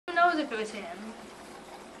if it was him.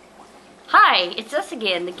 Hi, it's us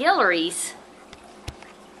again, the Guilleries.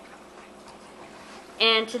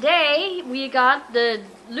 And today we got the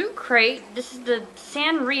Loot Crate. This is the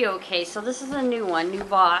SanRio case, so this is a new one, new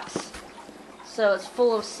box. So it's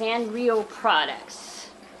full of SanRio products.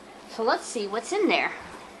 So let's see what's in there.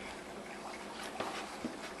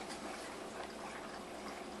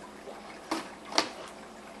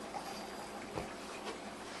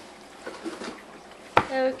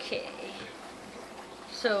 Okay,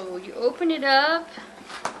 so you open it up,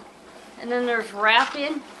 and then there's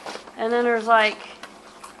wrapping, and then there's like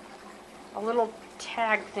a little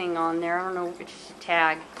tag thing on there. I don't know, it's just a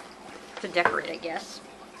tag to decorate, I guess.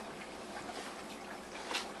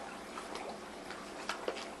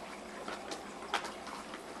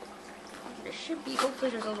 There should be,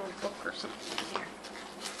 hopefully there's a little book or something in here.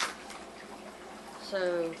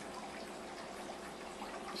 So,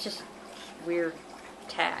 it's just weird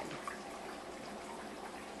tag.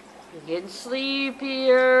 You're getting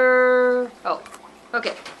sleepier. Oh,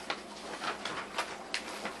 okay.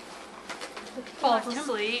 Fall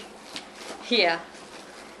asleep. Yeah.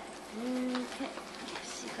 Okay. Let's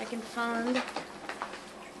see if I can find the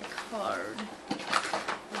card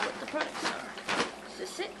of what the products are. Is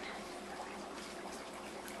this it?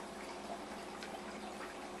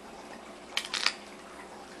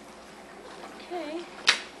 Okay.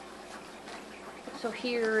 So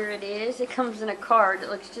here it is. It comes in a card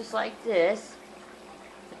that looks just like this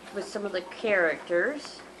with some of the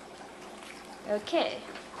characters. Okay.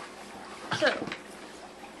 So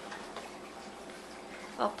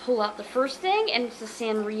I'll pull out the first thing, and it's a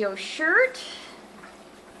SanRio shirt.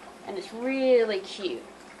 And it's really cute.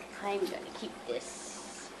 I'm going to keep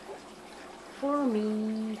this for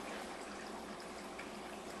me.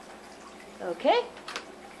 Okay.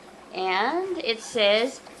 And it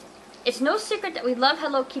says, "It's no secret that we love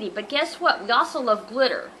Hello Kitty, but guess what? We also love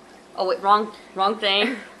glitter." Oh wait, wrong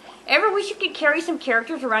thing. Ever wish you could carry some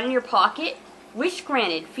characters around in your pocket? Wish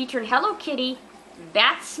granted. Featuring Hello Kitty,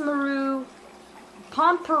 Badtz-maru,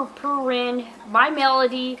 Pomperpurin, My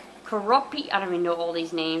Melody, Karopi, I don't even know all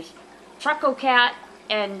these names, Choco Cat,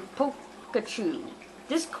 and Pikachu.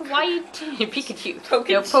 This kawaii Pikachu.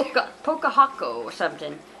 No, Pokahako or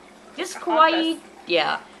something. This kawaii,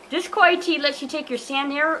 yeah. This kawaii tee lets you take your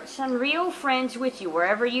SanRio friends with you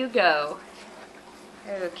wherever you go.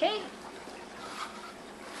 Okay.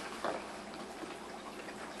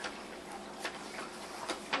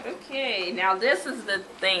 Okay, now this is the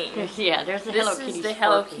thing. Yeah, there's the Hello Kitty. This is the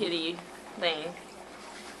Hello Kitty thing.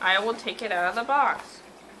 I will take it out of the box.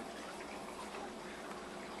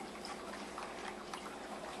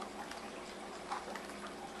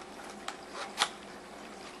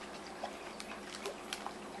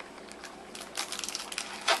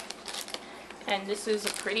 And this is a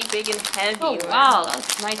pretty big and heavy one. Oh wow,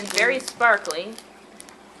 that's nice and very sparkly.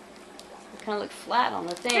 It kind of looks flat on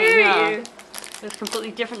the thing. Huh? It's completely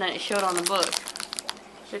different than it showed on the book.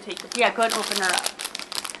 Should I take the... Yeah, go ahead and open her up.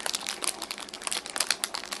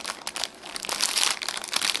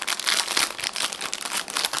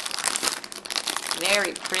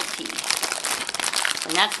 Very pretty.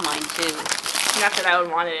 And that's mine too. Not that I would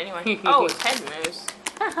want it anyway. Oh, it's head moves.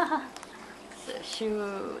 So,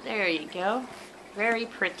 shoo, there you go. Very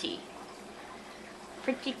pretty.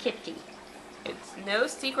 Pretty kitty. It's no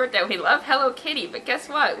secret that we love Hello Kitty, but guess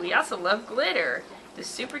what? We also love glitter. This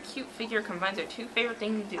super cute figure combines our two favorite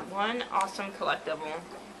things into one awesome collectible.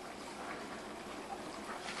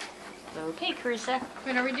 Okay, Carissa.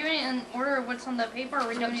 Wait, are we doing it in order of what's on the paper, or are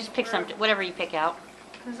we doing Just it pick something, whatever you pick out.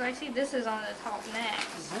 Because I see this is on the top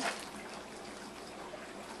next.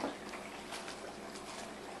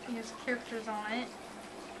 It has characters on it.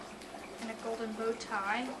 And a golden bow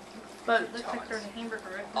tie. But It looks like there's a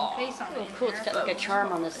hamburger and a face on it. Oh, cool. It's got like a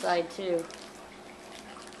charm on the side, too.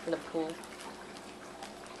 For the pool.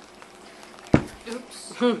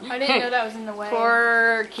 Oops. I didn't know that was in the way.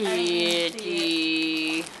 Poor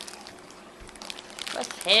kitty.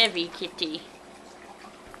 What's heavy, kitty?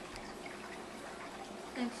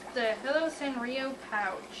 It's the Hello SanRio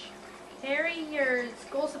pouch. Carry your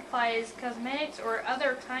school supplies, cosmetics, or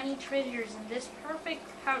other tiny treasures in this perfect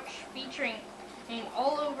pouch featuring an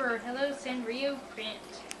all-over Hello SanRio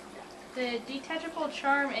print. The detachable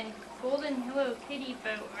charm and golden Hello Kitty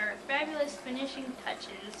bow are fabulous finishing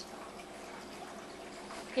touches.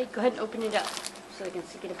 Okay, go ahead and open it up so they can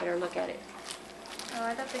get a better look at it. Oh,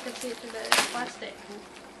 I thought they could see it through the plastic.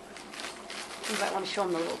 You might want to show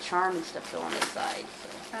them the little charm and stuff though on the side.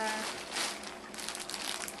 So.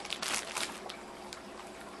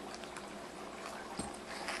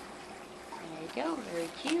 There you go, very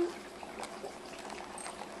cute.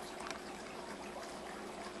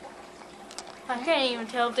 I can't even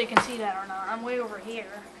tell if they can see that or not. I'm way over here.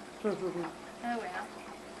 Oh well.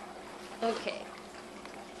 Okay.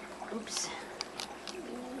 Oops.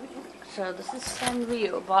 So this is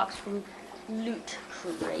SanRio box from Loot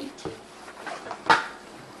Crate.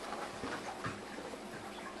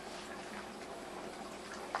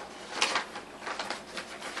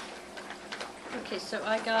 Okay, so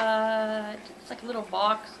I got, it's like a little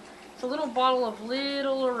box. It's a little bottle of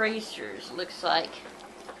little erasers, looks like.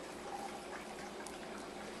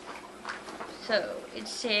 So it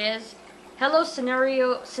says, "Hello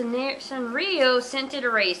SanRio scented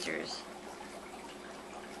erasers."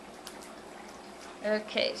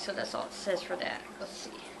 Okay, so that's all it says for that. Let's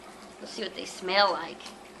see. Let's see what they smell like.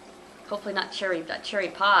 Hopefully not cherry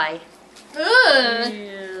pie. Ugh.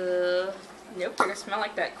 Yeah. Nope, they're gonna smell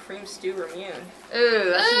like that cream stew Ramune.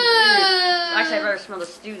 Ooh, actually, I'd rather smell the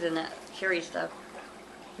stew than that cherry stuff.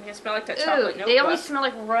 They're gonna smell like that Ooh, chocolate notebook. they only smell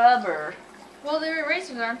like rubber. Well, they're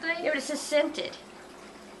erasers, aren't they? Yeah, but it says scented.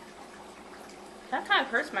 That kind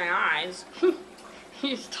of hurts my eyes.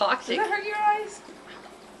 It's toxic. Does that hurt your eyes?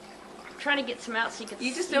 I'm trying to get some out so you can see.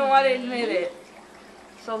 You just don't want to admit it.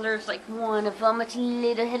 So there's like one of them, it's a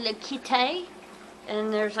little Hello Kitty.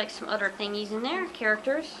 And there's like some other thingies in there,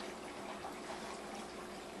 characters.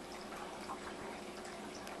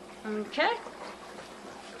 Okay.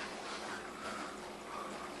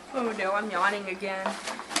 Oh no, I'm yawning again.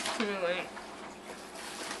 Anyway.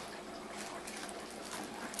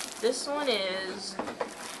 This one is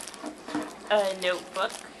a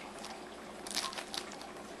notebook.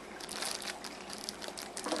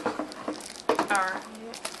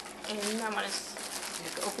 And I want to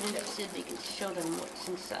Open it up so they can show them what's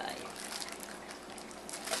inside.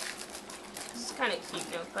 This is kind of a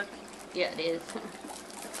cute notebook. Yeah, it is.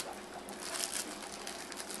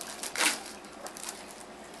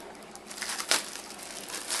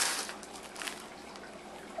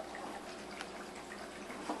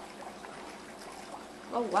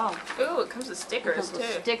 Oh wow. Ooh, it comes with It stickers comes too.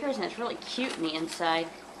 with stickers and it's really cute in the inside.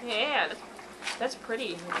 Yeah, that's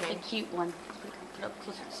pretty. It's a Okay. cute one. Put it up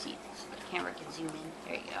closer to see it so the camera can zoom in.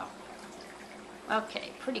 There you go.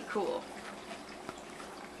 Okay, pretty cool.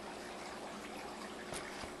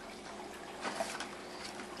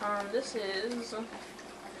 This is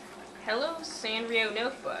Hello SanRio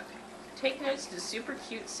Notebook. Take notes to super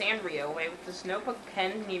cute SanRio away with this notebook,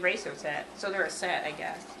 pen, and eraser set. So they're a set, I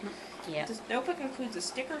guess. Yeah. This notebook includes a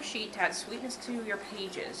sticker sheet to add sweetness to your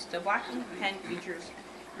pages. The black ink pen features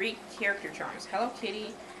Greek character charms: Hello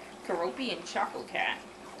Kitty, Karopi, and Choco Cat.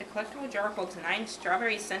 The collectible jar holds 9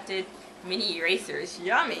 strawberry-scented mini erasers.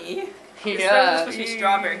 Yummy! The smell is supposed to be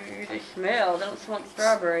strawberry. They smell. They don't smell like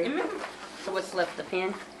strawberry. Mm. So what's left? The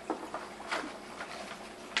pen?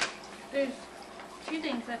 There's 2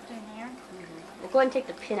 things left in here. We'll go ahead and take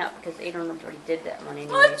the pin out because Adrian already did that one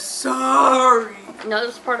anyway. I'm sorry! No, it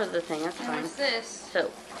was part of the thing. That's And fine. what's this?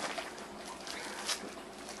 So.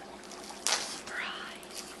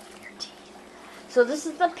 Surprise. Your teeth. So this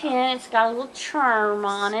is the pin. It's got a little charm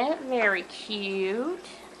on it. Very cute.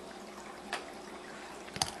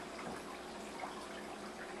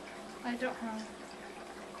 I don't know.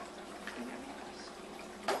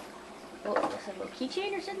 Oh, looks like a little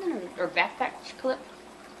keychain or something, or backpack clip.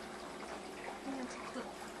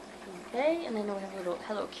 Okay, and then we have a little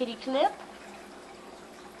Hello Kitty clip.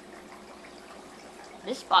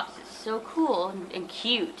 This box is so cool and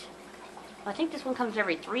cute. I think this one comes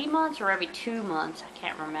every 3 months or every 2 months. I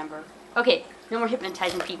can't remember. Okay, no more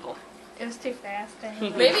hypnotizing people. It was too fast.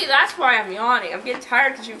 Anyway. Maybe that's why I'm yawning. I'm getting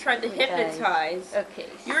tired because you tried to Okay. hypnotize. Okay.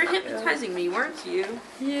 You were hypnotizing me, weren't you?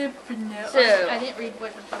 Yep, no. So- I didn't read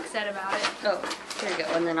what the book said about it. Oh, there you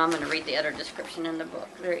go. And then I'm going to read the other description in the book.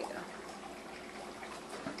 There you go.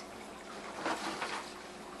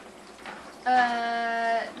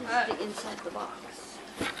 This is the inside of the box.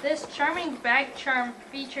 This charming bag charm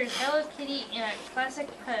features Hello Kitty in a classic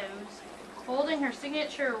pose, holding her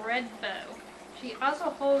signature red bow. She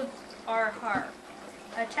also holds our harp.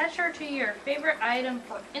 Attach her to your favorite item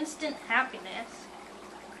for instant happiness.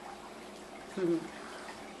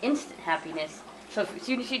 Instant happiness. So as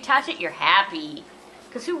soon as you touch it, you're happy.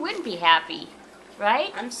 Because who wouldn't be happy?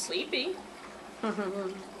 Right? I'm sleepy This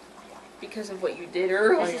because of what you did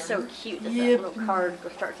earlier. is so cute. That little card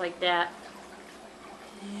starts like that.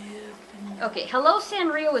 Okay, Hello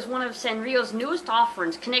SanRio is one of SanRio's newest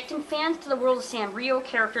offerings, connecting fans to the world of SanRio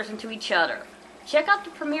characters and to each other. Check out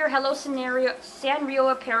the premier Hello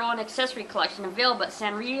SanRio apparel and accessory collection available at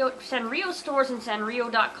SanRio stores and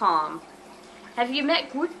SanRio.com. Have you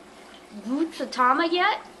met Gutsutama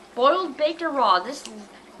yet? Boiled, baked, or raw, this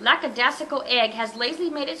lackadaisical egg has lazily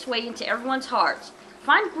made its way into everyone's hearts.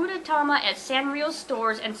 Find Gudetama at SanRio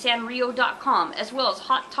stores and sanrio.com, as well as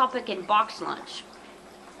Hot Topic and Box Lunch.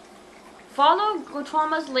 Follow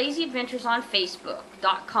Gudetama's Lazy Adventures on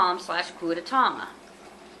Facebook.com/Gudetama.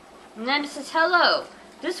 And then it says, hello.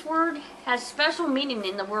 This word has special meaning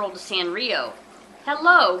in the world of SanRio.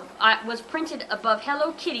 Hello was printed above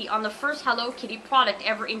Hello Kitty on the first Hello Kitty product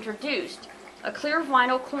ever introduced, a clear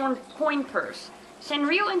vinyl coin purse.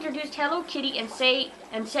 SanRio introduced Hello Kitty and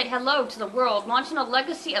said hello to the world, launching a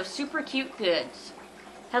legacy of super cute goods.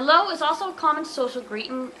 Hello is also a common social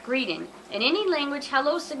greeting. In any language,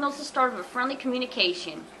 hello signals the start of a friendly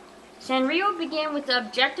communication. SanRio began with the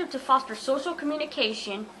objective to foster social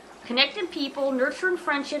communication, connecting people, nurturing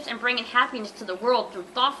friendships, and bringing happiness to the world through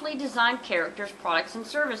thoughtfully designed characters, products, and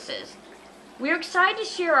services. We are excited to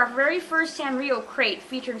share our very first SanRio crate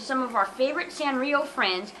featuring some of our favorite SanRio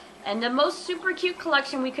friends and the most super cute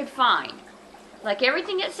collection we could find. Like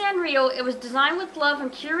everything at SanRio, it was designed with love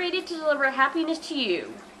and curated to deliver happiness to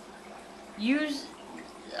you. Use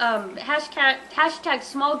hashtag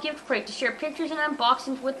small gift crate to share pictures and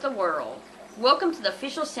unboxings with the world. Welcome to the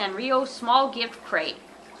official SanRio small gift crate.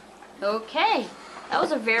 Okay, that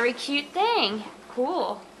was a very cute thing.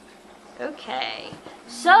 Cool. Okay,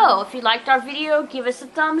 so if you liked our video, give us a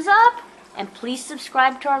thumbs up and please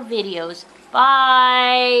subscribe to our videos.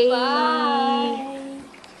 Bye. Bye.